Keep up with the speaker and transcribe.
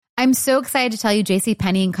I'm so excited to tell you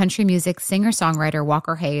JCPenney and country music singer-songwriter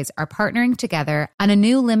Walker Hayes are partnering together on a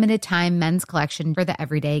new limited-time men's collection for the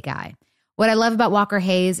everyday guy. What I love about Walker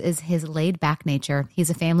Hayes is his laid-back nature.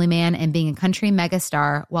 He's a family man, and being a country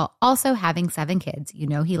megastar while also having 7 kids, you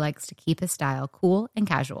know he likes to keep his style cool and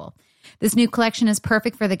casual. This new collection is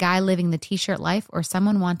perfect for the guy living the t-shirt life or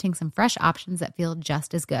someone wanting some fresh options that feel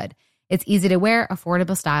just as good. It's easy to wear,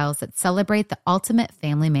 affordable styles that celebrate the ultimate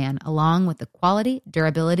family man, along with the quality,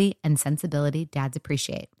 durability, and sensibility dads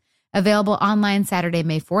appreciate. Available online Saturday,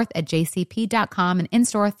 May 4th at jcp.com and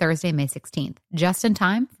in-store Thursday, May 16th. Just in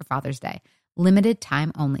time for Father's Day. Limited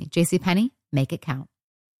time only. JCPenney, make it count.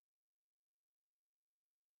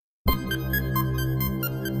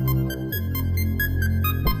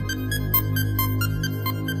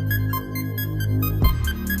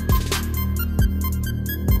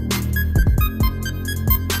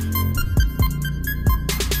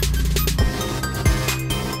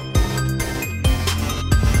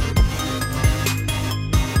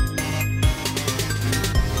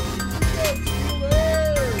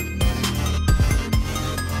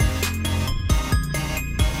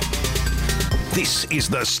 This is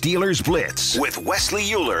the Steelers Blitz with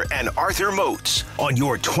Wesley Euler and Arthur Moats on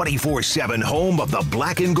your 24/7 home of the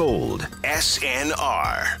black and gold,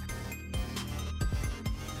 SNR.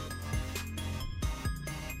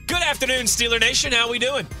 Good afternoon, Steeler Nation. How we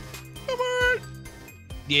doing? I'm all right.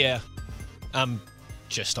 Yeah, I'm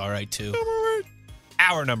just all right, too. I'm all right.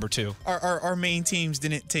 Hour number 2. Our main teams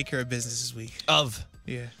didn't take care of business this week. Of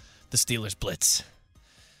the Steelers Blitz.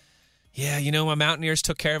 Yeah, you know, my Mountaineers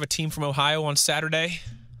took care of a team from Ohio on Saturday.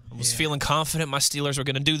 I was feeling confident my Steelers were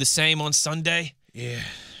going to do the same on Sunday. Yeah.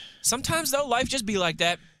 Sometimes, though, life just be like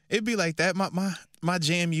that. It'd be like that. My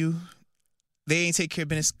JMU, they ain't take care of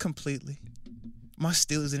business completely. My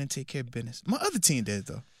Steelers didn't take care of business. My other team did,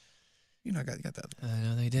 though. You know, I got the other one. I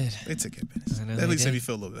know they did. They took care of business. At least made me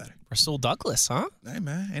feel a little better. Rasul Douglas, huh? Hey,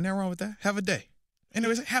 man. Ain't nothing wrong with that. Have a day.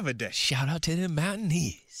 Anyways, have a day. Shout out to the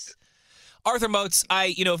Mountaineers. Arthur Moats,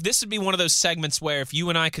 if this would be one of those segments where if you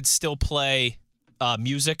and I could still play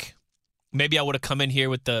music, maybe I would have come in here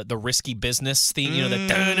with the risky business theme, the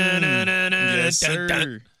yes,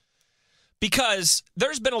 sir. Because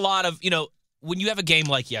there's been a lot of, when you have a game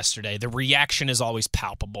like yesterday, the reaction is always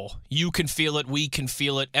palpable. You can feel it, we can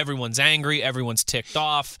feel it. Everyone's angry, everyone's ticked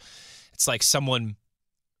off. It's like someone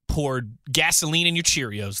poured gasoline in your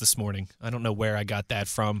Cheerios this morning. I don't know where I got that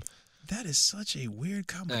from. That is such a weird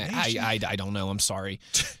combination. I don't know. I'm sorry.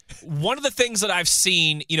 One of the things that I've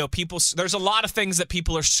seen, there's a lot of things that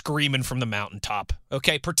people are screaming from the mountaintop,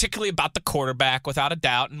 okay, particularly about the quarterback, without a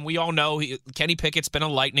doubt. And we all know Kenny Pickett's been a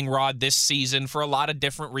lightning rod this season for a lot of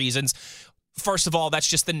different reasons. First of all, that's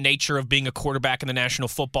just the nature of being a quarterback in the National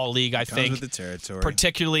Football League, I think. Comes with the territory.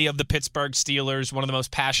 Particularly of the Pittsburgh Steelers, one of the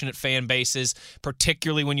most passionate fan bases,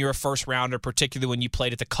 particularly when you're a first-rounder, particularly when you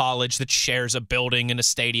played at the college that shares a building and a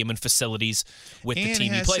stadium and facilities with the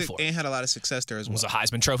team you play for. And had a lot of success there as well. Was a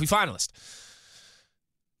Heisman Trophy finalist.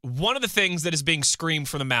 One of the things that is being screamed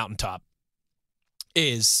from the mountaintop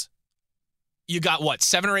is you got,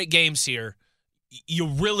 7 or 8 games here. You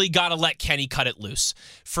really got to let Kenny cut it loose.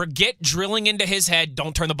 Forget drilling into his head,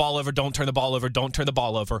 don't turn the ball over, don't turn the ball over, don't turn the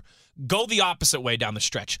ball over. Go the opposite way down the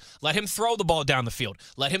stretch. Let him throw the ball down the field.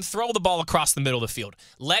 Let him throw the ball across the middle of the field.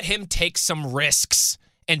 Let him take some risks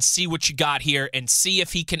and see what you got here and see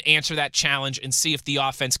if he can answer that challenge and see if the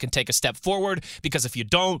offense can take a step forward, because if you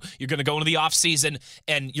don't, you're going to go into the offseason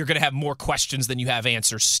and you're going to have more questions than you have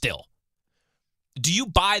answers still. Do you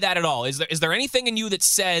buy that at all? Is there anything in you that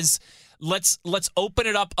says, let's open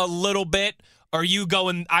it up a little bit? Are you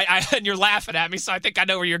going, and you're laughing at me, so I think I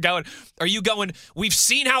know where you're going. Are you going, we've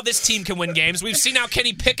seen how this team can win games. We've seen how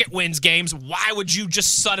Kenny Pickett wins games. Why would you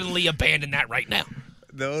just suddenly abandon that right now?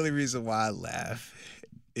 The only reason why I laugh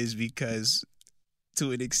is because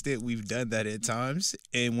to an extent we've done that at times,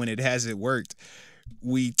 and when it hasn't worked,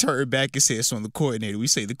 we turn back and say it's on the coordinator. We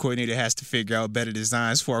say the coordinator has to figure out better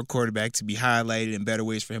designs for our quarterback to be highlighted and better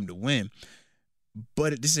ways for him to win.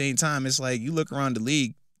 But at the same time, it's like you look around the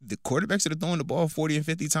league, the quarterbacks that are throwing the ball 40 and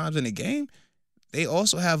 50 times in a game, they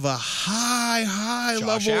also have a high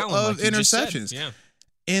level of interceptions. Yeah.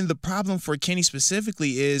 And the problem for Kenny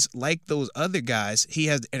specifically is, like those other guys, he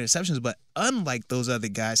has interceptions, but unlike those other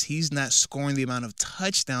guys, he's not scoring the amount of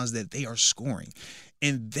touchdowns that they are scoring.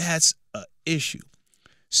 And that's an issue.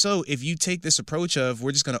 So if you take this approach of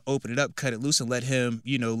we're just going to open it up, cut it loose, and let him,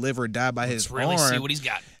 live or die by his really arm, see what he's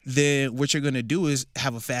got, then what you're going to do is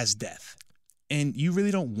have a fast death. And you really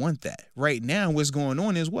don't want that. Right now, what's going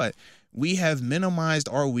on is what? We have minimized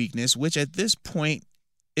our weakness, which at this point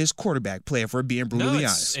is quarterback play, if we're being brutally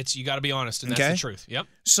honest. It's you got to be honest, and that's the truth. Yep.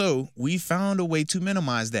 So we found a way to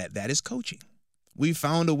minimize that. That is coaching. We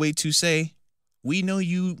found a way to say, we know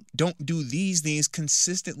you don't do these things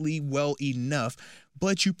consistently well enough,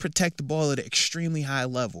 but you protect the ball at an extremely high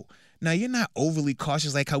level. Now, you're not overly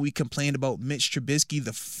cautious like how we complained about Mitch Trubisky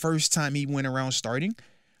the first time he went around starting.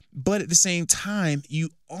 But at the same time, you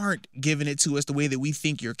aren't giving it to us the way that we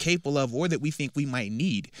think you're capable of or that we think we might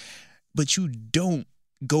need. But you don't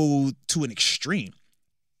go to an extreme.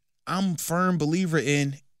 I'm a firm believer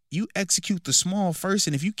in you execute the small first,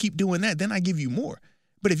 and if you keep doing that, then I give you more.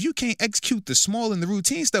 But if you can't execute the small and the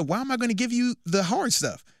routine stuff, why am I going to give you the hard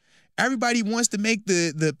stuff? Everybody wants to make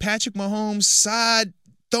the Patrick Mahomes side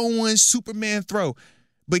throwing Superman throw,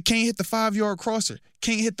 but can't hit the 5-yard crosser,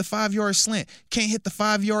 can't hit the 5-yard slant, can't hit the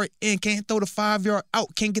 5-yard in, can't throw the 5-yard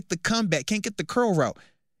out, can't get the comeback, can't get the curl route.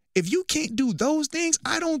 If you can't do those things,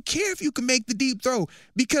 I don't care if you can make the deep throw,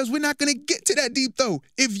 because we're not going to get to that deep throw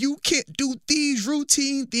if you can't do these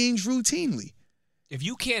routine things routinely. If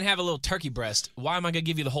you can't have a little turkey breast, why am I going to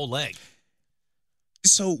give you the whole leg?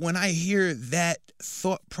 So when I hear that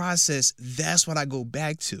thought process, that's what I go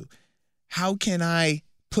back to. How can I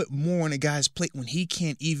put more on a guy's plate when he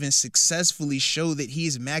can't even successfully show that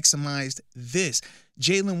he's maximized this?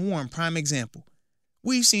 Jaylen Warren, prime example.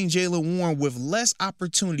 We've seen Jaylen Warren with less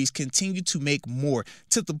opportunities continue to make more,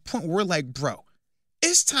 to the point where we're like, bro,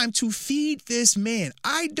 it's time to feed this man.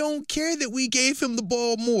 I don't care that we gave him the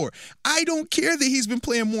ball more. I don't care that he's been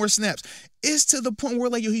playing more snaps. It's to the point where,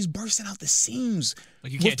 like, yo, he's bursting out the seams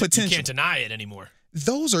Like you with potential. You can't deny it anymore.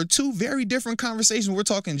 Those are two very different conversations. We're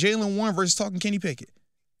talking Jaylen Warren versus talking Kenny Pickett.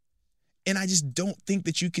 And I just don't think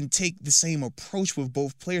that you can take the same approach with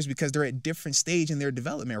both players because they're at different stage in their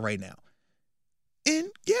development right now.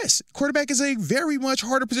 And yes, quarterback is a very much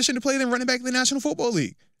harder position to play than running back in the National Football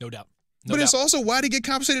League. No doubt. It's also why they get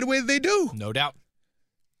compensated the way that they do. No doubt.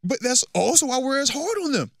 But that's also why we're as hard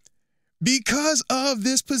on them. Because of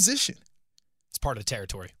this position. It's part of the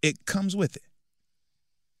territory. It comes with it.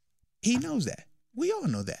 He knows that. We all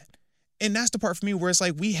know that. And that's the part for me where it's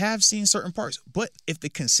like we have seen certain parts. But if the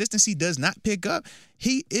consistency does not pick up,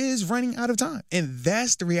 he is running out of time. And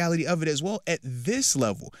that's the reality of it as well at this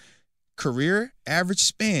level. Career average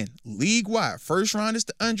span, league-wide, first rounders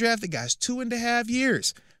to undrafted guys, 2.5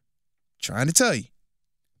 years. Trying to tell you,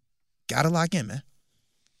 gotta lock in, man.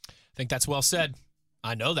 I think that's well said.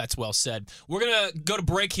 I know that's well said. We're going to go to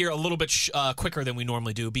break here a little bit quicker than we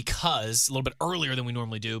normally do, because a little bit earlier than we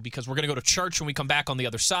normally do, because we're going to go to church when we come back on the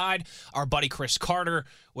other side. Our buddy Chris Carter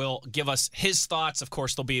will give us his thoughts. Of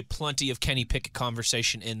course, there'll be plenty of Kenny Pickett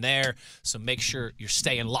conversation in there, so make sure you're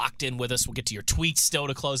staying locked in with us. We'll get to your tweets still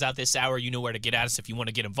to close out this hour. You know where to get at us if you want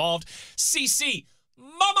to get involved. CC,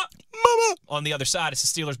 Mama, on the other side. It's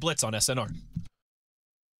the Steelers Blitz on SNR.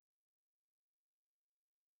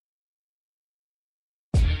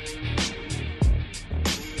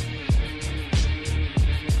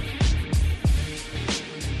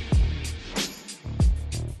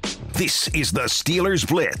 This is the Steelers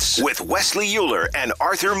Blitz with Wesley Euler and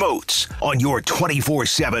Arthur Moats on your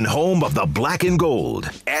 24/7 home of the black and gold,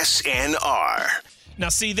 SNR. Now,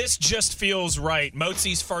 see, this just feels right.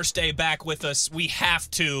 Moatsy's first day back with us. We have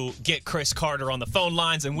to get Chris Carter on the phone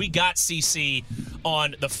lines, and we got CC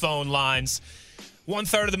on the phone lines.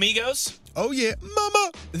 1/3 of the Migos. Oh, yeah.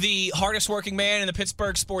 Mama. The hardest working man in the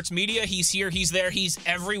Pittsburgh sports media. He's here. He's there. He's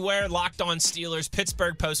everywhere. Locked on Steelers.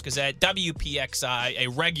 Pittsburgh Post-Gazette. WPXI. A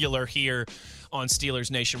regular here on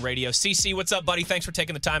Steelers Nation Radio. CC, what's up, buddy? Thanks for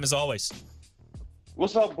taking the time as always.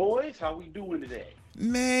 What's up, boys? How we doing today?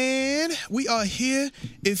 Man, we are here.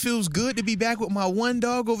 It feels good to be back with my one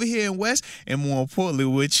dog over here in West, and more importantly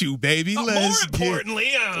with you, baby. Let's more importantly,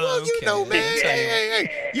 well, you know, man.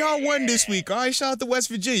 Hey. Y'all won this week, all right? Shout out to West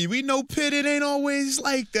Virginia. We know Pitt, it ain't always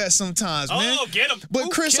like that sometimes, man. Oh, get him. But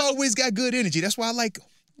Chris always got good energy. That's why I like him.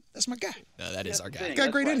 That's my guy. No, that is our guy.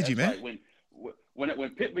 Got great energy, man. Right.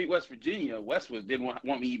 When Pitt beat West Virginia, Westwood didn't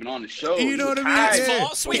want me even on the show. You know what I mean? That's Yeah.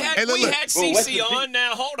 false. We had Look. CC on.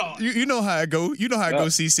 Now, hold on. You know how I go. You know how I go,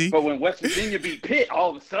 CC. But when West Virginia beat Pitt,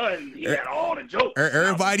 all of a sudden, he had all the jokes.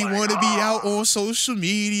 Everybody want to be out on social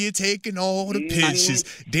media, taking all the pictures,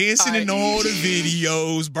 dancing in all the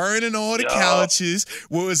videos, burning all the couches.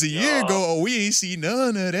 Whereas a year ago, oh, we ain't see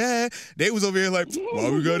none of that. They was over here like,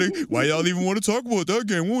 why y'all even want to talk about that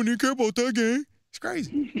game? We don't even care about that game. It's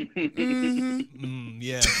crazy.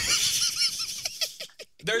 Yeah.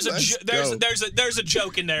 There's a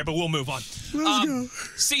joke in there, but we'll move on. Let's go.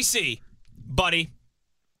 CC, buddy,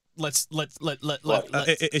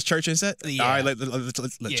 Is church in set? Yeah. All right,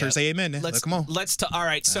 let church say amen. Then. Come on. All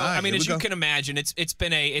right. So All right, I mean, here as we you go. can imagine, it's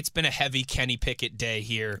been a heavy Kenny Pickett day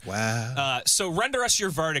here. Wow. So render us your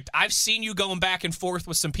verdict. I've seen you going back and forth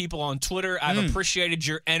with some people on Twitter. I've appreciated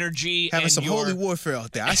your energy Having and some your holy warfare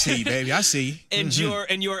out there. I see you, baby. I see you.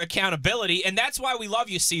 and your accountability, and that's why we love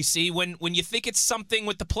you, CC. When you think it's something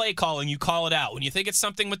with the play calling, you call it out. When you think it's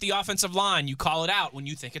something with the offensive line, you call it out. When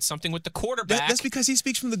you think it's something with the quarterback, That's because he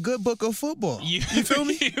speaks from the good book of football. You feel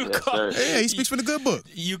me? Yeah, he speaks from the good book.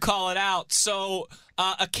 You call it out. So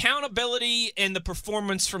accountability and the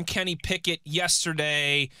performance from Kenny Pickett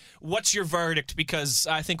yesterday. What's your verdict? Because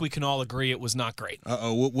I think we can all agree it was not great.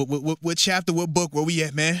 What chapter, what book, where we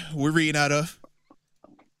at, man? We're reading out of.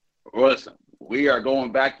 Listen, we are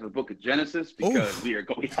going back to the book of Genesis because we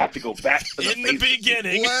have to go back to the In the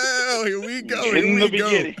beginning. Wow, here we go. In the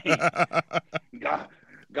beginning.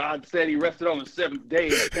 God said he rested on the seventh day,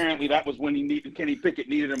 and apparently that was when Kenny Pickett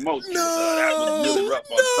needed him most. That was really rough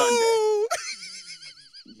on Sunday.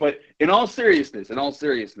 But in all seriousness,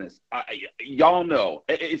 y'all know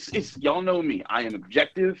y'all know me. I am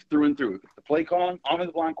objective through and through. If it's the play calling,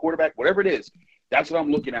 offensive line, quarterback, whatever it is, that's what I'm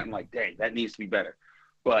looking at. I'm like, dang, that needs to be better.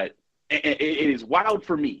 But it is wild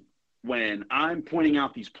for me when I'm pointing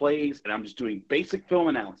out these plays and I'm just doing basic film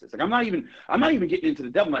analysis. Like I'm not even getting into the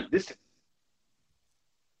devil. I'm like this.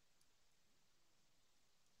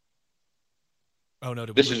 Oh no!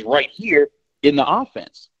 This is right here in the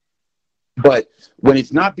offense. But when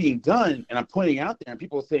it's not being done, and I'm pointing out there, and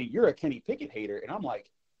people are saying you're a Kenny Pickett hater, and I'm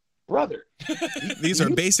like, brother, these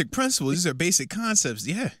are basic principles. These are basic concepts.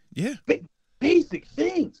 Yeah. Basic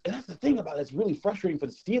things. And that's the thing about it. It's really frustrating for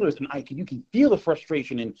the Steelers. And you can feel the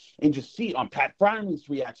frustration and just see it on Pat Fryermuth's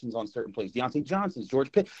reactions on certain plays. Deontay Johnson's,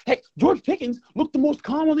 George Pickens. Heck, George Pickens looked the most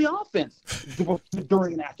calm on the offense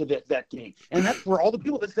during and after that game. And that's for all the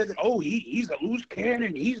people that said, that, oh, he's a loose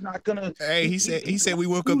cannon. He's not going to. Hey, he said we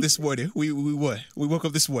woke up this morning. We what? We woke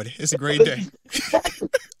up this morning. It's a great day.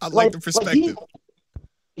 I like the perspective.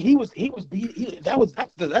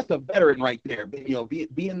 That's a veteran right there. You know,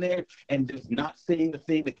 being there and just not saying the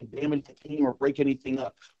thing that can damage the team or break anything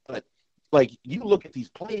up. But like you look at these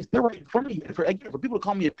plays, they're right in front of you. For people to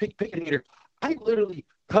call me a Pickett hater, I literally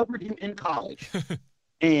covered him in college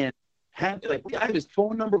and had I have his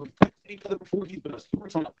phone number. We texted each other before. He's been a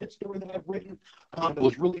source on a pitch story that I've written. It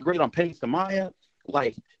was really great on Penny Samaya.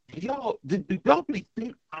 Like, did y'all really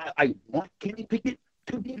think I want Kenny Pickett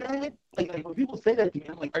to be bad? Like when people say that to me,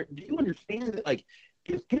 I'm like, do you understand that? Like,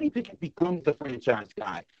 if Kenny Pickett becomes the franchise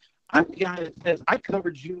guy, I'm the guy that says I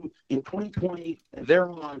covered you in 2020 and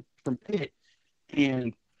thereon from Pitt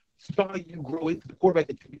and saw you grow into the quarterback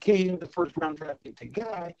that you became, the first round draft pick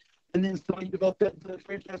guy, and then saw you develop the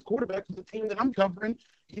franchise quarterback for the team that I'm covering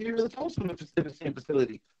here that's also in the same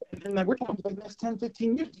facility. And then we're talking about the next 10,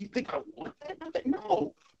 15 years. Do you think I want that?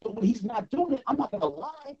 No. But when he's not doing it, I'm not going to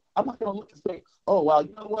lie. I'm not going to look and say, oh, well,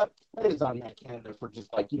 you know what? That is on Matt Canada for just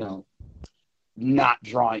not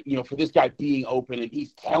drawing, for this guy being open and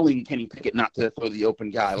he's telling Kenny Pickett not to throw the open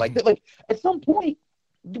guy. Like at some point,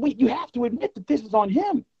 you have to admit that this is on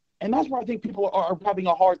him. And that's where I think people are having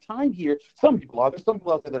a hard time here. Some people are. There's some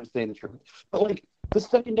people out there that are saying the truth. But the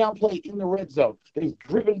second down play in the red zone, they've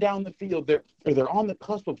driven down the field. They're on the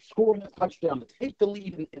cusp of scoring a touchdown to take the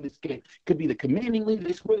lead in this game. Could be the commanding lead.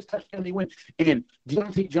 They score this touchdown, they win. And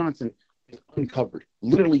Deontay Johnson is uncovered.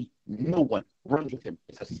 Literally no one runs with him.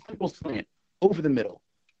 It's a simple slant over the middle,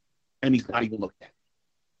 and he's not even looked at.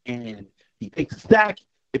 And he takes a sack.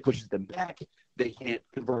 It pushes them back. They can't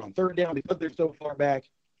convert on third down because they're so far back.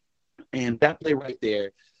 And that play right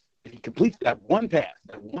there, if he completes that one pass,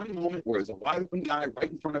 that one moment where there's a wide open guy right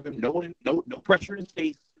in front of him, no pressure in his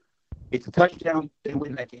face, it's a touchdown, they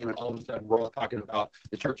win that game, and all of a sudden we're all talking about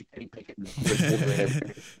the Church of Kenny Pickett and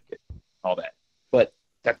all that. But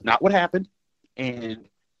that's not what happened. And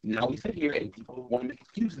now we sit here and people want to make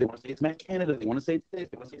excuses. They want to say it's Matt Canada. They want to say it's this.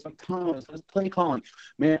 They want to say it's Thomas. It's play calling.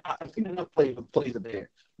 Man, I've seen enough plays are there.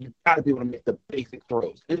 You've got to be able to make the basic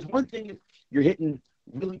throws. There's one thing if you're hitting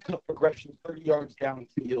really tough progression 30 yards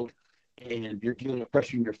downfield and you're dealing with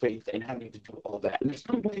pressure in your face and having to do all that. And there's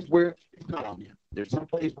some plays where it's not on him. There's some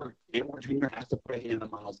plays where Edward Jr. has to put a hand on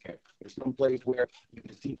Myles Garrett. There's some plays where you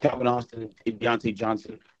can see Calvin Austin and Deontay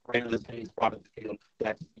Johnson right on the same spot of the field.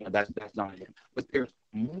 That's not him. But there's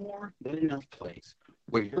more than enough plays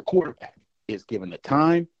where your quarterback is given the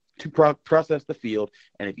time to process the field,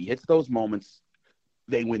 and if he hits those moments,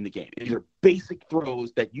 they win the game. And these are basic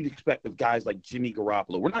throws that you'd expect of guys like Jimmy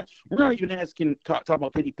Garoppolo. We're not even talking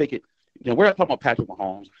about Kenny Pickett. We're not talking about Patrick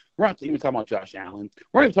Mahomes. We're not even talking about Josh Allen.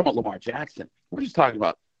 We're not even talking about Lamar Jackson. We're just talking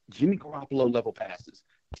about Jimmy Garoppolo level passes.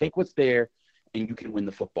 Take what's there, and you can win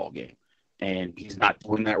the football game. And he's not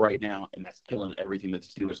doing that right now, and that's killing everything that the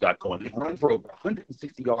Steelers got going. They've run for over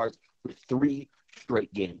 160 yards for 3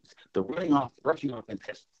 straight games. The rushing offense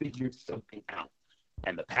has figured something out,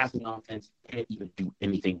 and the passing offense can't even do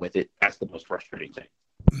anything with it. That's the most frustrating thing.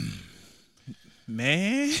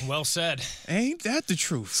 Man. Well said. Ain't that the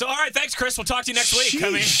truth? So, all right, thanks, Chris. We'll talk to you next week.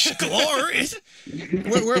 Glory.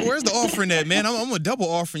 Where's the offering at, man? I'm a double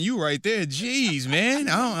offering you right there. Jeez, man.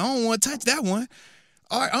 I don't want to touch that one.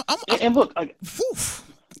 All right, and look,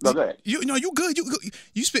 no, go ahead. You good.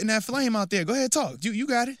 You spitting that flame out there. Go ahead, talk. You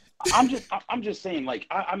got it. I'm just saying, like,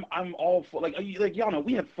 I'm all for, like y'all know,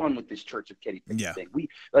 we have fun with this Church of Kenny Pickett thing. We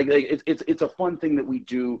like it's a fun thing that we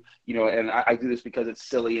do, and I do this because it's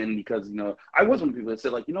silly and because I was one of the people that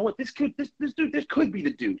said, like, you know what, this dude could be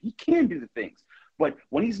the dude. He can do the things. But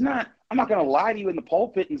when he's not, I'm not going to lie to you in the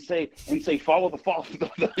pulpit and say follow the false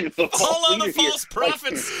false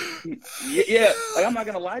prophets. Yeah, like, I'm not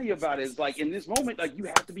going to lie to you about it. It's like, in this moment, like, you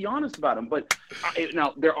have to be honest about him. But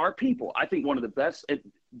now there are people. I think one of the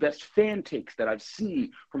best fan takes that I've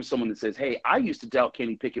seen from someone that says, "Hey, I used to doubt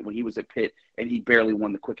Kenny Pickett when he was at Pitt and he barely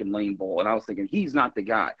won the Quicken Lane Bowl, and I was thinking he's not the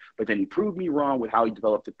guy. But then he proved me wrong with how he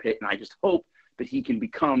developed at Pitt, and I just hope that he can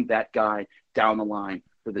become that guy down the line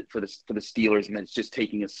for the Steelers, and it's just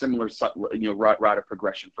taking a similar route of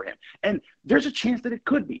progression for him." And there's a chance that it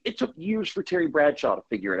could be. It took years for Terry Bradshaw to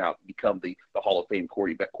figure it out and become the Hall of Fame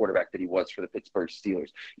quarterback that he was for the Pittsburgh Steelers.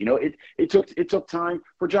 It took time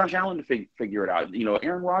for Josh Allen to figure it out.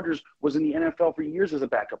 Aaron Rodgers was in the NFL for years as a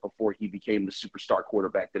backup before he became the superstar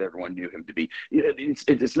quarterback that everyone knew him to be.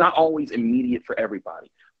 It's not always immediate for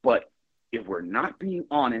everybody, but if we're not being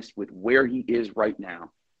honest with where he is right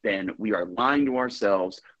now, then we are lying to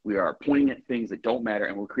ourselves. We are pointing at things that don't matter,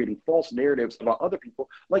 and we're creating false narratives about other people.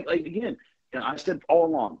 Like again, I said all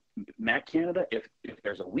along, Matt Canada, if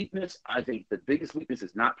there's a weakness, I think the biggest weakness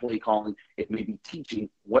is not play calling. It may be teaching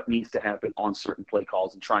what needs to happen on certain play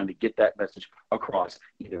calls and trying to get that message across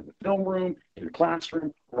either in the film room, in the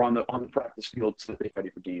classroom, or on the practice field so that they're ready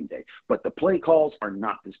for game day. But the play calls are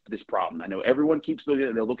not this problem. I know everyone keeps looking at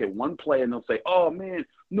it. They'll look at one play and they'll say, "Oh man,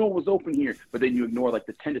 no one was open here," but then you ignore like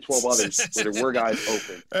the 10 to 12 others where there were guys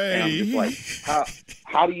open. Hey. And I'm just like,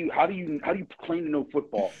 how do you claim to know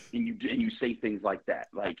football and you say things like that?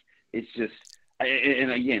 Like, it's just,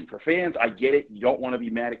 and again, for fans, I get it. You don't want to be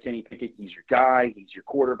mad at Kenny Pickett. He's your guy. He's your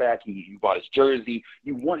quarterback. You bought his jersey.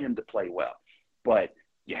 You want him to play well, but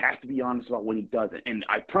you have to be honest about when he doesn't. And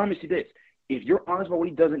I promise you this: if you're honest about when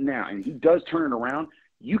he doesn't now, and he does turn it around,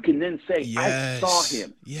 you can then say, yes. "I saw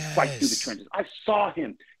him fight through the trenches. I saw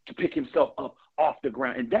him to pick himself up off the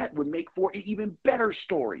ground," and that would make for an even better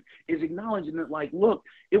story. Is acknowledging that, like, look,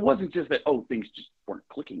 it wasn't just that things just weren't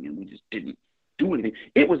clicking and we just didn't do anything.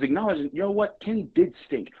 It was acknowledging, you know what, Kenny did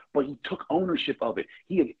stink, but he took ownership of it.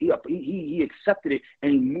 He accepted it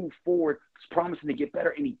and he moved forward, promising to get better,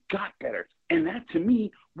 and he got better. And that, to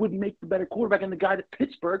me, would make the better quarterback and the guy that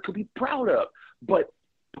Pittsburgh could be proud of. But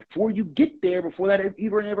before you get there, before that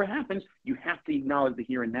even ever happens, you have to acknowledge the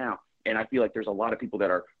here and now. And I feel like there's a lot of people that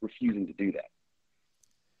are refusing to do that.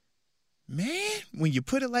 Man, when you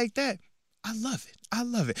put it like that, I love it.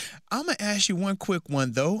 I'm going to ask you one quick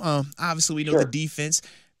one, though. Obviously, we know the defense.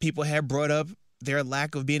 People have brought up their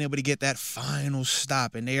lack of being able to get that final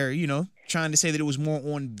stop, and they're, trying to say that it was more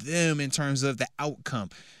on them in terms of the outcome.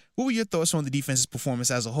 What were your thoughts on the defense's performance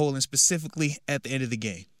as a whole and specifically at the end of the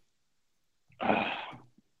game?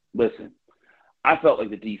 Listen, I felt like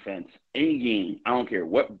the defense, any game, I don't care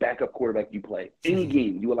what backup quarterback you play, any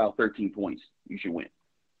game you allow 13 points, you should win.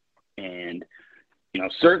 And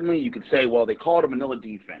certainly you could say, well, they called a manila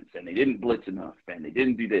defense and they didn't blitz enough and they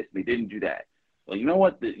didn't do this, they didn't do that. Well, you know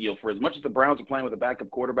what? For as much as the Browns are playing with a backup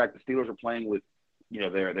quarterback, the Steelers are playing with,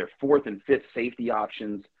 their fourth and fifth safety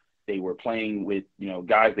options. They were playing with,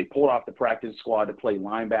 guys they pulled off the practice squad to play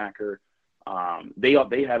linebacker. They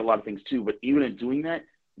had a lot of things too, but even in doing that,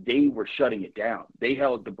 they were shutting it down. They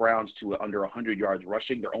held the Browns to under 100 yards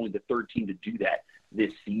rushing. They're only the third team to do that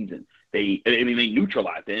this season. They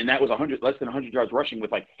neutralized it, and that was less than 100 yards rushing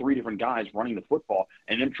with like 3 different guys running the football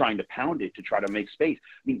and them trying to pound it to try to make space.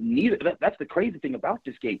 I mean, that's the crazy thing about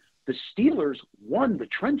this game. The Steelers won the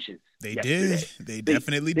trenches. They yesterday. did. They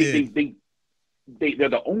definitely did. They're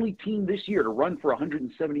the only team this year to run for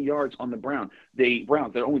 170 yards on the Browns.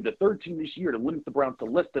 They're only the third team this year to limit the Browns to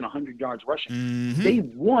less than 100 yards rushing. Mm-hmm. They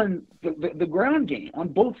won the ground game on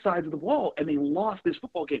both sides of the ball, and they lost this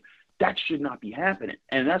football game. That should not be happening.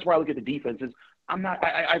 And that's why I look at the defenses.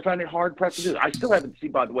 I find it hard pressed to do it. I still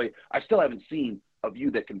haven't seen a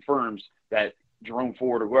view that confirms that Jerome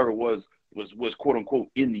Ford or whoever it was was quote unquote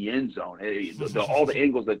in the end zone. All the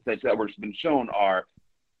angles that were been shown are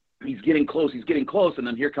he's getting close, and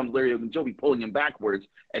then here comes Larry Ogunjobi pulling him backwards,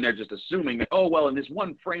 and they're just assuming that, oh well, in this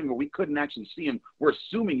one frame where we couldn't actually see him, we're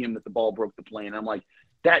assuming him that the ball broke the plane. And I'm like,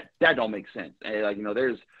 that don't make sense. And like,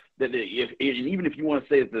 there's even if you want to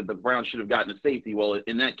say that the Browns should have gotten a safety, well,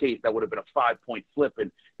 in that case, that would have been a 5-point flip,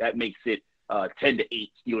 and that makes it 10-8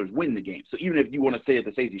 Steelers win the game. So even if you want to say that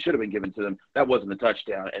the safety should have been given to them, that wasn't a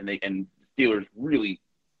touchdown, and Steelers really,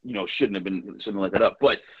 shouldn't have let that up.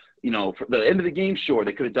 But for the end of the game, sure,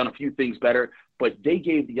 they could have done a few things better, but they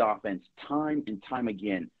gave the offense time and time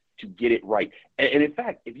again to get it right. And in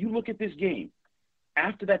fact, if you look at this game,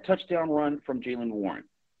 after that touchdown run from Jaylen Warren,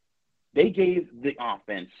 they gave the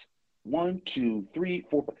offense 1, 2, 3,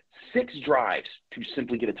 4, 5, 6 drives to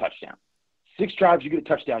simply get a touchdown. 6 drives, you get a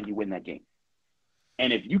touchdown, you win that game.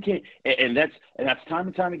 And if you can't, and that's time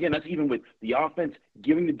and time again, that's even with the offense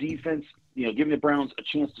giving the defense, giving the Browns a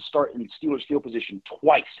chance to start in Steelers field position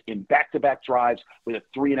twice in back-to-back drives with a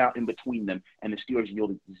 3-and-out in between them, and the Steelers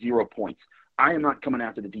yielded 0 points. I am not coming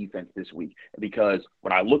after the defense this week because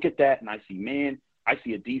when I look at that and I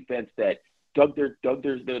see a defense that dug their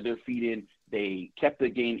feet in. They kept the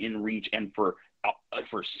game in reach, and for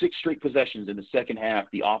 6 straight possessions in the second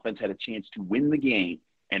half, the offense had a chance to win the game,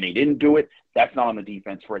 and they didn't do it. That's not on the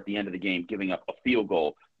defense for at the end of the game giving up a field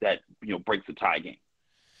goal that breaks the tie game.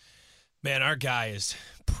 Man, our guy is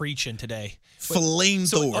preaching today. Flame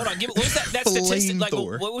so, Thor. Hold on, what was that statistic? Like,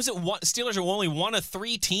 Thor. what was it? Steelers are only one of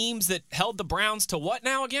 3 teams that held the Browns to what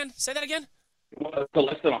now again? Say that again. To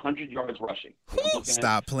less than 100 yards rushing.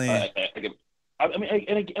 Stop playing.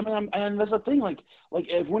 And that's the thing. Like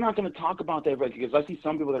if we're not going to talk about that, because I see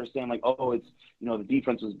some people that are saying like, oh, it's the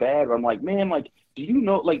defense was bad. But I'm like, man, like, do you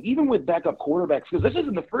know, like even with backup quarterbacks, because this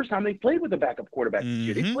isn't the first time they played with a backup quarterback this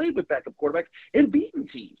year. They played with backup quarterbacks and beaten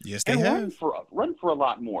teams. Yes, they and have. run for a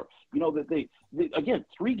lot more. That they again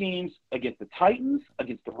 3 games against the Titans,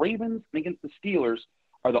 against the Ravens, and against the Steelers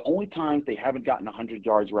are the only times they haven't gotten 100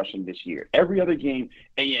 yards rushing this year. Every other game,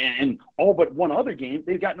 and all but one other game,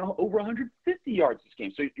 they've gotten over 150 yards this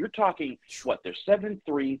game. So you're talking, they're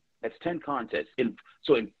 7-3, that's 10 contests.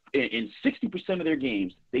 So in 60% of their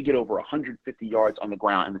games, they get over 150 yards on the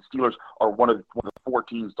ground, and the Steelers are one of the 4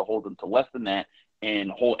 teams to hold them to less than that,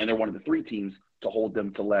 and they're one of the 3 teams to hold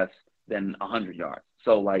them to less than 100 yards.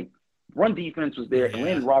 So, like, run defense was there, and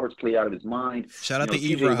Landon Roberts played out of his mind. Shout out to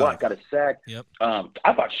TJ Watt got a sack. Yep. I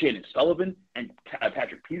thought Shannon Sullivan and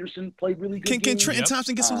Patrick Peterson played really good. Can Trenton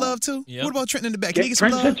Thompson get some love too? Yep. What about Trenton in the back? Can he get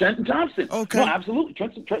some love? Trenton Thompson. Okay. No, absolutely.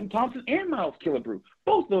 Trenton Thompson and Miles Killebrew.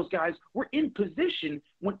 Both those guys were in position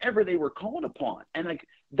whenever they were called upon, and like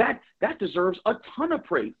that deserves a ton of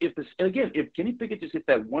praise. If Kenny Pickett just hits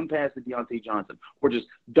that one pass to Deontay Johnson, or just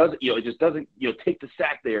doesn't take the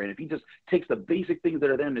sack there, and if he just takes the basic things that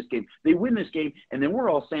are there in this game, they win this game. And then we're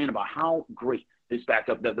all saying about how great this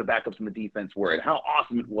backup, the backups in the defense were, and how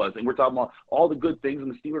awesome it was. And we're talking about all the good things,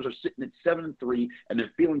 and the Steelers are sitting at 7-3, and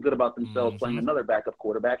they're feeling good about themselves playing another backup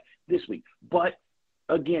quarterback this week. But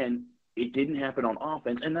again, it didn't happen on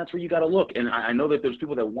offense, and that's where you got to look. And I know that there's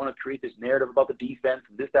people that want to create this narrative about the defense,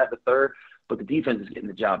 this, that, the third, but the defense is getting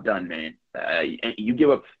the job done, man. And you give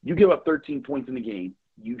up 13 points in the game,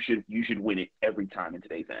 you should win it every time in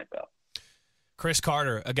today's NFL. Chris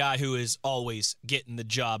Carter, a guy who is always getting the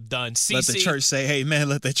job done. Let the church say amen.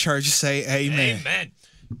 Let the church say amen. Amen.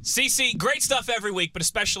 CC, great stuff every week, but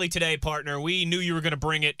especially today, partner. We knew you were going to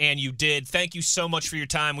bring it, and you did. Thank you so much for your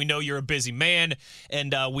time. We know you're a busy man,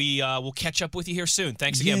 and we will catch up with you here soon.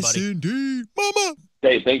 Thanks again, buddy. Yes, indeed. Mama.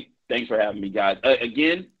 Hey, thanks for having me, guys.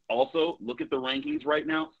 Again, also, look at the rankings right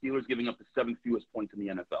now. Steelers giving up the 7th fewest points in the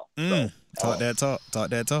NFL. Talk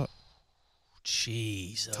that talk.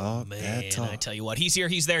 Jeez, man. I tell you what, he's here,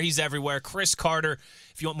 he's there, he's everywhere. Chris Carter,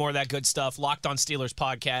 if you want more of that good stuff, Locked on Steelers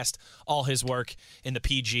podcast, all his work in the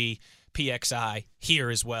PG, PXI,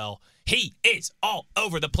 here as well. He is all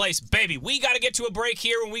over the place, baby. We got to get to a break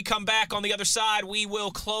here. When we come back on the other side, we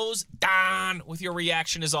will close down with your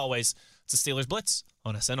reaction as always. It's the Steelers Blitz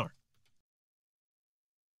on SNR.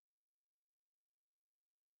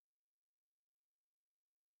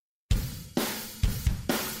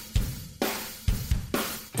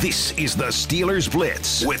 This is the Steelers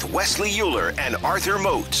Blitz with Wesley Euler and Arthur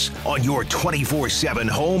Moats on your 24/7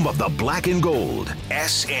 home of the black and gold,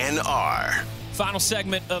 SNR. Final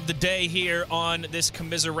segment of the day here on this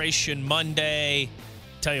Commiseration Monday.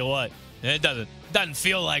 Tell you what, it doesn't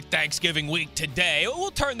feel like Thanksgiving week today. We'll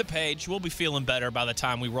turn the page. We'll be feeling better by the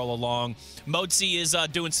time we roll along. Moatsy is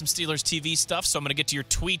doing some Steelers TV stuff, so I'm going to get to your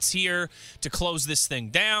tweets here to close this thing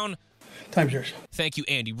down. Time's yours. Thank you,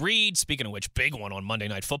 Andy Reid. Speaking of which, big one on Monday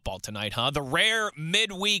Night Football tonight, huh? The rare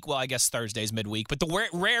midweek, well, I guess Thursday's midweek, but the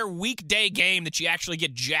rare weekday game that you actually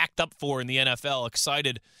get jacked up for in the NFL.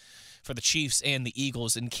 Excited for the Chiefs and the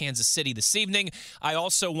Eagles in Kansas City this evening. I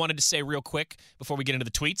also wanted to say real quick, before we get into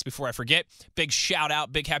the tweets, before I forget, big shout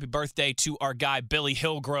out, big happy birthday to our guy, Billy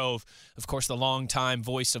Hillgrove, of course, the longtime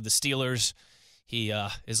voice of the Steelers. He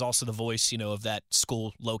is also the voice, of that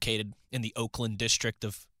school located in the Oakland district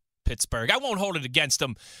of Pittsburgh. I won't hold it against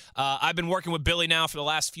him. I've been working with Billy now for the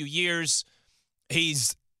last few years.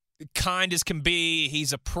 He's kind as can be.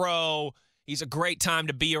 He's a pro. He's a great time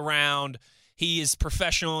to be around. He is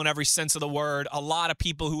professional in every sense of the word. A lot of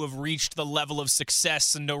people who have reached the level of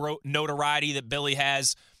success and notoriety that Billy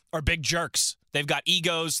has are big jerks. They've got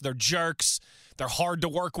egos. They're jerks. They're hard to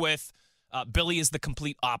work with. Billy is the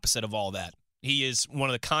complete opposite of all that. He is one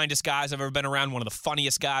of the kindest guys I've ever been around, one of the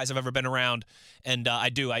funniest guys I've ever been around, and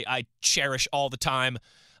I cherish all the time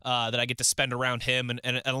that I get to spend around him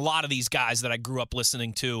and a lot of these guys that I grew up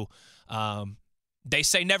listening to. They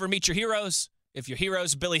say never meet your heroes. If your hero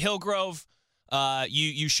is Billy Hillgrove,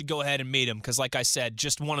 you should go ahead and meet him because, like I said,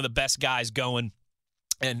 just one of the best guys going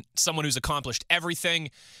and someone who's accomplished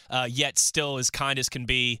everything, yet still as kind as can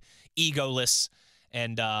be, egoless,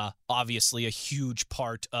 and obviously a huge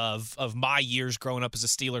part of my years growing up as a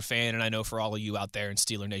Steeler fan, and I know for all of you out there in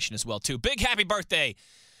Steeler Nation as well, too. Big happy birthday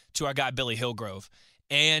to our guy Billy Hillgrove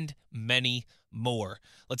and many more.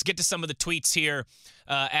 Let's get to some of the tweets here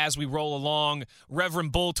as we roll along.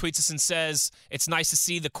 Reverend Bull tweets us and says, it's nice to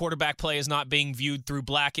see the quarterback play is not being viewed through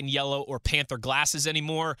black and yellow or Panther glasses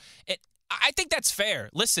anymore. I think that's fair.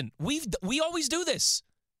 Listen, we always do this.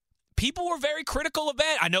 People were very critical of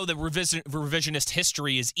Ben. I know the revisionist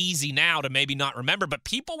history is easy now to maybe not remember, but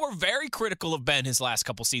people were very critical of Ben his last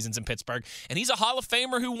couple seasons in Pittsburgh, and he's a Hall of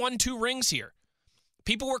Famer who won 2 rings here.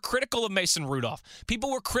 People were critical of Mason Rudolph. People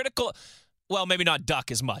were critical, well, maybe not Duck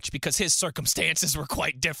as much because his circumstances were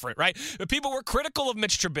quite different, right? But people were critical of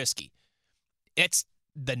Mitch Trubisky. It's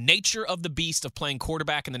the nature of the beast of playing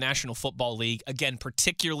quarterback in the National Football League, again,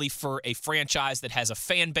 particularly for a franchise that has a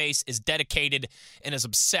fan base, is dedicated, and is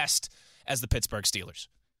obsessed as the Pittsburgh Steelers.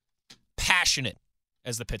 Passionate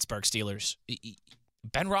as the Pittsburgh Steelers.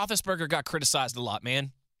 Ben Roethlisberger got criticized a lot,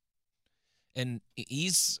 man. And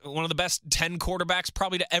he's one of the best 10 quarterbacks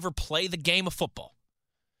probably to ever play the game of football.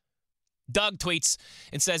 Doug tweets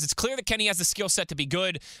and says, it's clear that Kenny has the skill set to be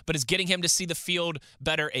good, but is getting him to see the field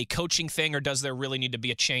better a coaching thing, or does there really need to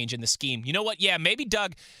be a change in the scheme? You know what? Yeah, maybe,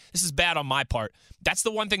 Doug, this is bad on my part. That's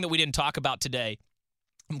the one thing that we didn't talk about today.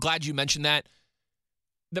 I'm glad you mentioned that.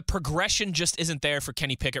 The progression just isn't there for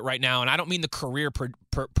Kenny Pickett right now, and I don't mean the career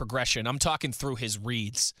progression. I'm talking through his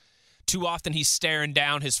reads. Too often he's staring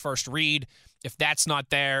down his first read. If that's not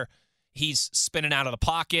there, he's spinning out of the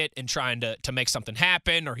pocket and trying to make something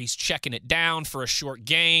happen, or he's checking it down for a short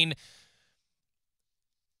gain.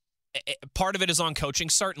 Part of it is on coaching,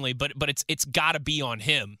 certainly, but it's got to be on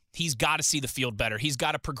him. He's got to see the field better. He's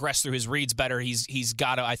got to progress through his reads better. He's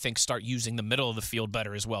got to, I think, start using the middle of the field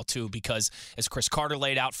better as well, too, because as Chris Carter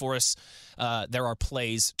laid out for us, there are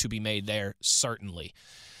plays to be made there, certainly.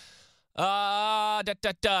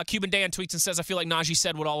 Cuban Dan tweets and says, I feel like Najee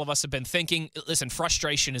said what all of us have been thinking. Listen,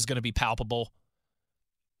 frustration is going to be palpable.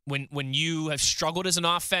 When you have struggled as an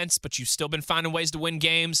offense, but you've still been finding ways to win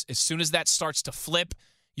games, as soon as that starts to flip,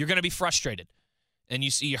 you're going to be frustrated. And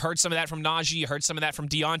you heard some of that from Najee. You heard some of that from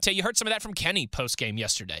Deontay. You heard some of that from Kenny post-game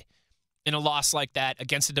yesterday in a loss like that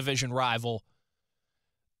against a division rival.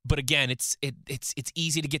 But again, it's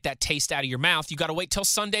easy to get that taste out of your mouth. You got to wait till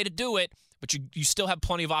Sunday to do it. But you still have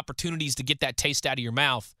plenty of opportunities to get that taste out of your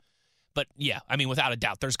mouth. But, yeah, I mean, without a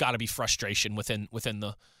doubt, there's got to be frustration within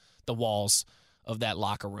the walls of that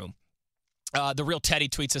locker room. The Real Teddy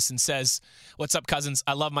tweets us and says, what's up, cousins?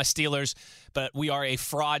 I love my Steelers, but we are a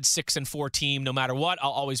fraud 6-4 team. No matter what, I'll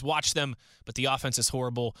always watch them, but the offense is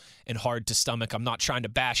horrible and hard to stomach. I'm not trying to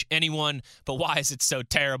bash anyone, but why is it so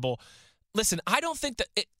terrible? Listen, I don't think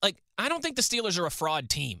the Steelers are a fraud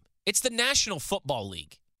team. It's the National Football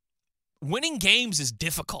League. Winning games is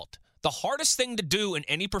difficult. The hardest thing to do in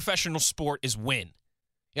any professional sport is win.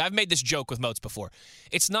 Yeah, I've made this joke with Moats before.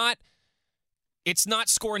 It's not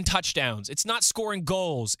scoring touchdowns. It's not scoring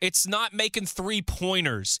goals. It's not making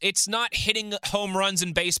three-pointers. It's not hitting home runs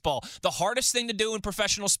in baseball. The hardest thing to do in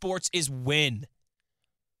professional sports is win.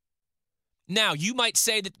 Now, you might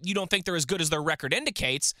say that you don't think they're as good as their record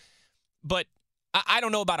indicates, but I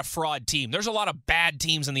don't know about a fraud team. There's a lot of bad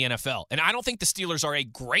teams in the NFL, and I don't think the Steelers are a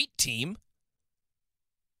great team,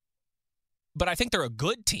 but I think they're a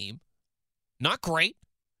good team. Not great.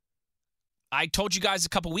 I told you guys a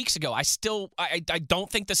couple weeks ago, I don't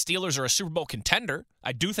think the Steelers are a Super Bowl contender.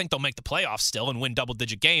 I do think they'll make the playoffs still and win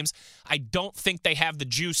double-digit games. I don't think they have the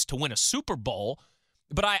juice to win a Super Bowl,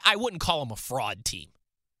 but I wouldn't call them a fraud team.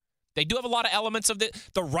 They do have a lot of elements of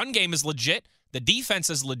the run game is legit. The defense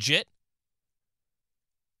is legit.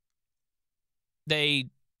 They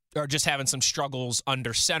are just having some struggles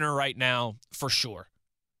under center right now, for sure.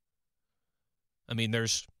 I mean,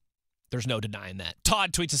 there's no denying that.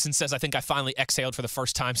 Todd tweets us and says, I think I finally exhaled for the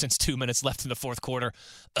first time since 2 minutes left in the fourth quarter.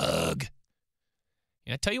 Ugh.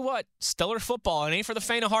 And I tell you what, stellar football, it ain't for the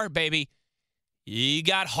faint of heart, baby. You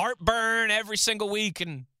got heartburn every single week,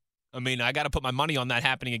 and I mean, I got to put my money on that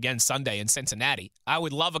happening again Sunday in Cincinnati. I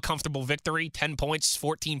would love a comfortable victory, 10 points,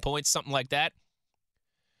 14 points, something like that.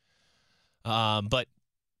 But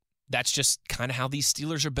that's just kind of how these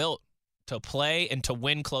Steelers are built, to play and to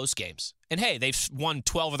win close games. And hey, they've won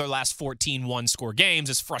 12 of their last 14 one-score games,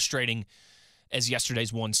 as frustrating as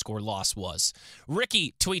yesterday's one-score loss was.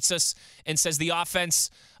 Ricky tweets us and says the offense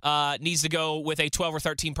needs to go with a 12 or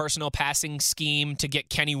 13 personnel passing scheme to get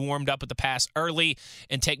Kenny warmed up with the pass early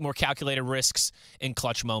and take more calculated risks in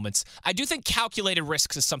clutch moments. I do think calculated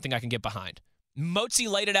risks is something I can get behind. Motzi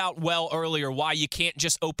laid it out well earlier why you can't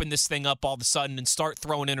just open this thing up all of a sudden and start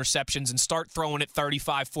throwing interceptions and start throwing it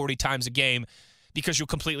 35, 40 times a game, because you'll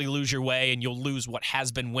completely lose your way and you'll lose what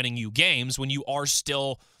has been winning you games when you are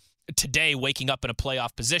still today waking up in a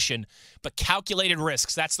playoff position. But calculated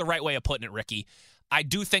risks, that's the right way of putting it, Ricky. I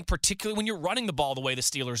do think particularly when you're running the ball the way the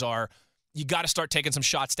Steelers are, you got to start taking some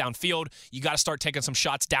shots downfield. You got to start taking some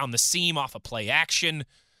shots down the seam off of play action,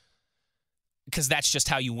 because that's just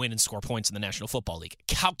how you win and score points in the National Football League.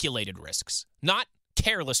 Calculated risks. Not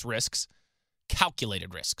careless risks.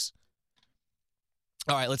 Calculated risks.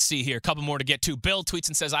 All right, let's see here. A couple more to get to. Bill tweets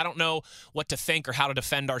and says, I don't know what to think or how to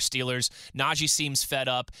defend our Steelers. Najee seems fed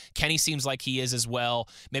up. Kenny seems like he is as well.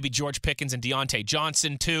 Maybe George Pickens and Deontay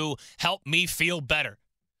Johnson, too. Help me feel better.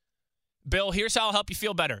 Bill, here's how I'll help you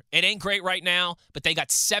feel better. It ain't great right now, but they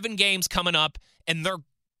got 7 games coming up, and they're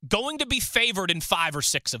going to be favored in 5 or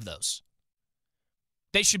 6 of those.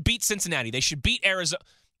 They should beat Cincinnati. They should beat Arizona.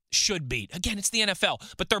 Should beat. Again, it's the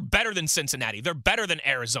NFL, but they're better than Cincinnati. They're better than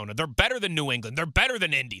Arizona. They're better than New England. They're better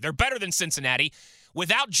than Indy. They're better than Cincinnati.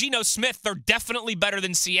 Without Geno Smith, they're definitely better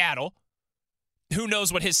than Seattle. Who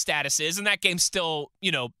knows what his status is, and that game's still,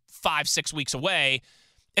 5-6 weeks away.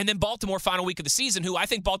 And then Baltimore, final week of the season, who I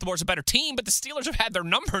think Baltimore's a better team, but the Steelers have had their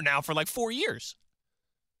number now for like 4 years.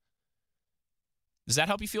 Does that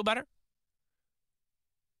help you feel better?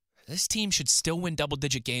 This team should still win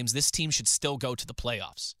double-digit games. This team should still go to the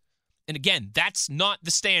playoffs. And again, that's not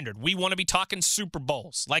the standard. We want to be talking Super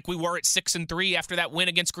Bowls like we were at 6-3 after that win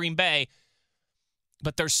against Green Bay.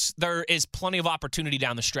 But there is plenty of opportunity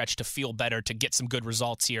down the stretch to feel better, to get some good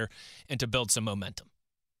results here, and to build some momentum.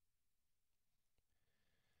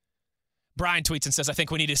 Brian tweets and says, I think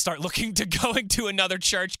we need to start looking to going to another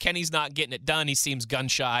church. Kenny's not getting it done. He seems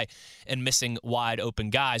gun-shy and missing wide-open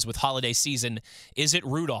guys. With holiday season, is it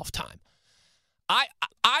Rudolph time? I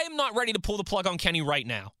am not ready to pull the plug on Kenny right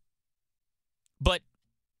now. But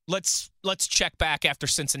let's check back after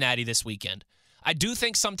Cincinnati this weekend. I do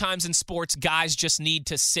think sometimes in sports, guys just need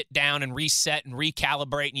to sit down and reset and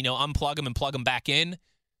recalibrate and, unplug them and plug them back in.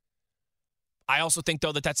 I also think,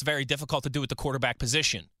 though, that that's very difficult to do at the quarterback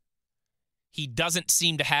position. He doesn't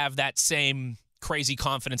seem to have that same crazy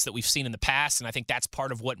confidence that we've seen in the past, and I think that's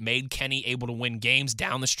part of what made Kenny able to win games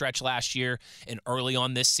down the stretch last year and early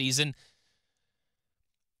on this season.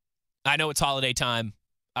 I know it's holiday time.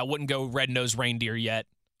 I wouldn't go red-nosed reindeer yet.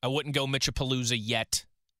 I wouldn't go Mitchapalooza yet.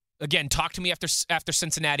 Again, talk to me after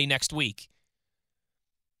Cincinnati next week.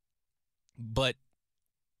 But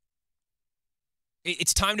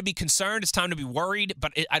it's time to be concerned. It's time to be worried.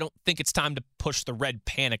 But I don't think it's time to push the red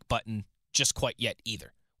panic button just quite yet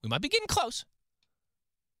either. We might be getting close,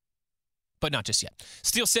 but not just yet.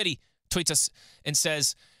 Steel City tweets us and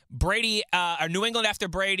says, Brady, or New England after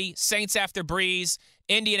Brady, Saints after Breeze,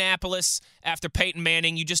 Indianapolis after Peyton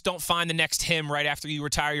Manning. You just don't find the next him right after you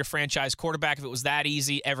retire your franchise quarterback. If it was that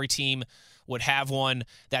easy, every team would have one.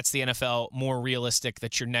 That's the NFL. More realistic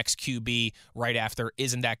that your next QB right after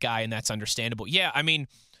isn't that guy, and that's understandable. Yeah, I mean,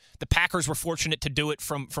 the Packers were fortunate to do it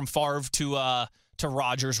from Favre to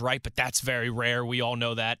Rodgers, right? But that's very rare. We all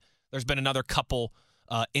know that. There's been another couple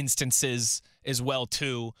instances as well,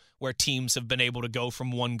 too, where teams have been able to go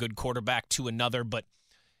from one good quarterback to another, but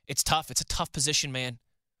it's tough. It's a tough position, man.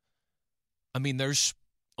 I mean, there's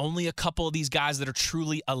only a couple of these guys that are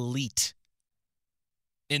truly elite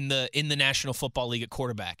in the National Football League at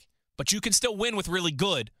quarterback, but you can still win with really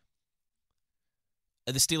good.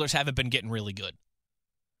 The Steelers haven't been getting really good.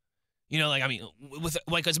 You know, like, I mean, with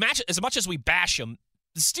like as much as we bash them,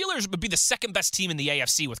 the Steelers would be the second best team in the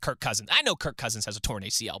AFC with Kirk Cousins. I know Kirk Cousins has a torn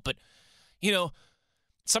ACL, but, you know,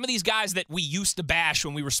 some of these guys that we used to bash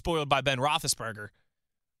when we were spoiled by Ben Roethlisberger,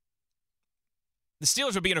 the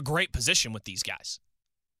Steelers would be in a great position with these guys.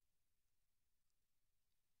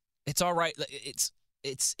 It's all right. It's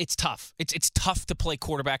tough. It's tough to play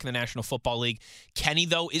quarterback in the National Football League. Kenny,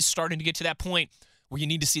 though, is starting to get to that point where you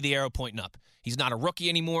need to see the arrow pointing up. He's not a rookie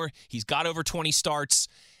anymore. He's got over 20 starts,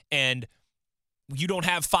 and you don't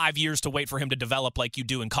have 5 years to wait for him to develop like you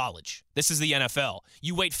do in college. This is the NFL.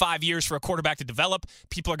 You wait 5 years for a quarterback to develop,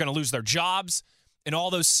 people are going to lose their jobs, and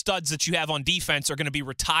all those studs that you have on defense are going to be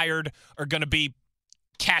retired or going to be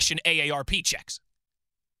cashing AARP checks.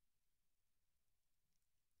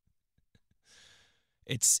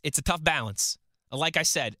 It's a tough balance. Like I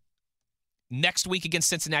said, next week against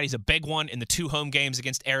Cincinnati is a big one, and the 2 home games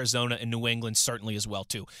against Arizona and New England certainly as well,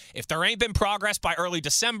 too. If there ain't been progress by early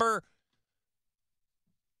December,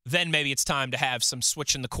 then maybe it's time to have some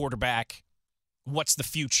switch in the quarterback. What's the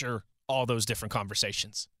future? All those different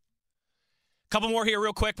conversations. Couple more here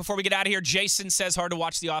real quick before we get out of here. Jason says hard to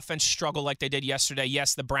watch the offense struggle like they did yesterday.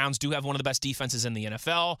 Yes, the Browns do have one of the best defenses in the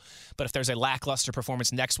NFL, but if there's a lackluster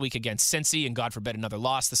performance next week against Cincy, and God forbid another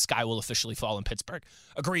loss, the sky will officially fall in Pittsburgh.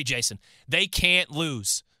 Agree, Jason. They can't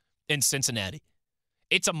lose in Cincinnati.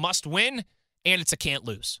 It's a must win, and it's a can't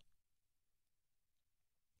lose.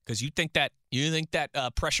 Because you think that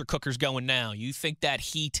pressure cooker's going now. You think that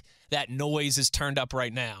heat, that noise is turned up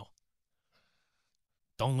right now.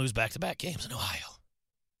 Don't lose back-to-back games in Ohio.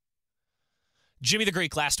 Jimmy the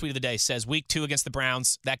Greek, last tweet of the day, says, Week 2 against the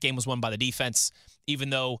Browns, that game was won by the defense.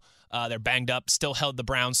 Even though they're banged up,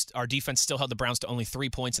 our defense still held the Browns to only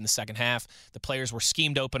 3 points in the second half. The players were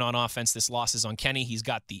schemed open on offense. This loss is on Kenny. He's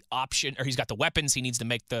got the weapons. He needs to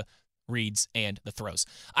make the reads and the throws.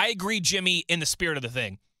 I agree, Jimmy, in the spirit of the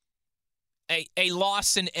thing. A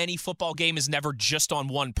loss in any football game is never just on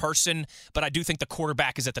one person, but I do think the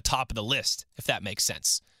quarterback is at the top of the list, if that makes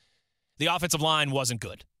sense. The offensive line wasn't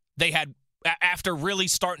good. They had, after really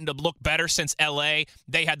starting to look better since L.A.,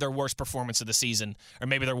 they had their worst performance of the season, or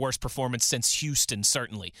maybe their worst performance since Houston,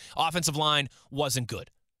 certainly. Offensive line wasn't good.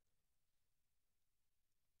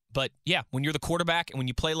 But, yeah, when you're the quarterback and when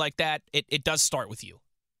you play like that, it does start with you.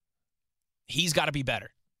 He's got to be better.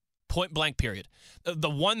 Point blank, period. The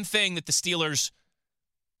one thing that the Steelers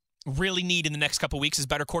really need in the next couple of weeks is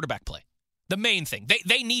better quarterback play. The main thing.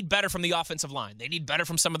 They need better from the offensive line. They need better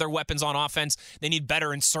from some of their weapons on offense. They need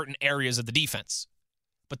better in certain areas of the defense.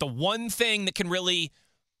 But the one thing that can really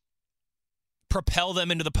propel them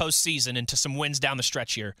into the postseason, into some wins down the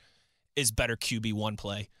stretch here, is better QB1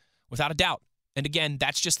 play, without a doubt. And again,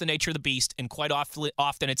 that's just the nature of the beast. And quite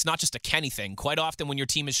often, it's not just a Kenny thing. Quite often, when your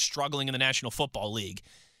team is struggling in the National Football League,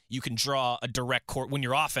 you can draw a direct when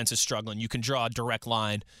your offense is struggling, you can draw a direct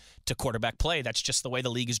line to quarterback play. That's just the way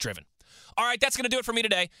the league is driven. All right, that's going to do it for me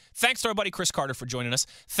today. Thanks to our buddy Chris Carter for joining us.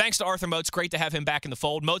 Thanks to Arthur Moats. Great to have him back in the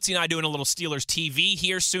fold. Moatsy and I doing a little Steelers TV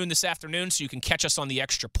here soon this afternoon, so you can catch us on the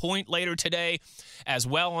Extra Point later today as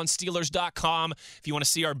well on Steelers.com if you want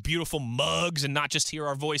to see our beautiful mugs and not just hear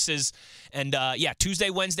our voices. And, Tuesday,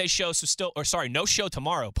 Wednesday show. No show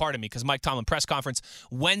tomorrow, pardon me, because Mike Tomlin press conference.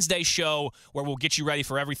 Wednesday show where we'll get you ready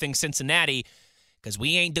for everything Cincinnati. Because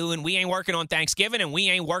we ain't working on Thanksgiving and we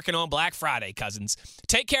ain't working on Black Friday, cousins.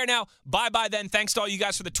 Take care now. Bye-bye then. Thanks to all you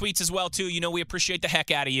guys for the tweets as well, too. You know we appreciate the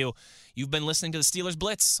heck out of you. You've been listening to the Steelers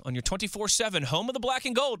Blitz on your 24/7 home of the black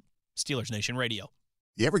and gold, Steelers Nation Radio.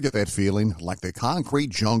 You ever get that feeling like the concrete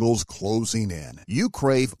jungle's closing in? You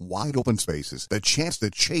crave wide open spaces, the chance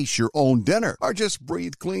to chase your own dinner, or just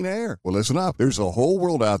breathe clean air. Well, listen up. There's a whole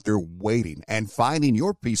world out there waiting, and finding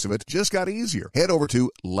your piece of it just got easier. Head over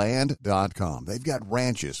to Land.com. They've got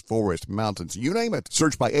ranches, forests, mountains, you name it.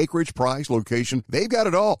 Search by acreage, price, location. They've got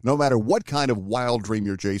it all. No matter what kind of wild dream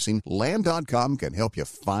you're chasing, Land.com can help you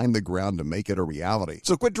find the ground to make it a reality.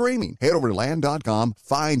 So quit dreaming. Head over to Land.com,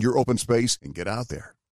 find your open space, and get out there.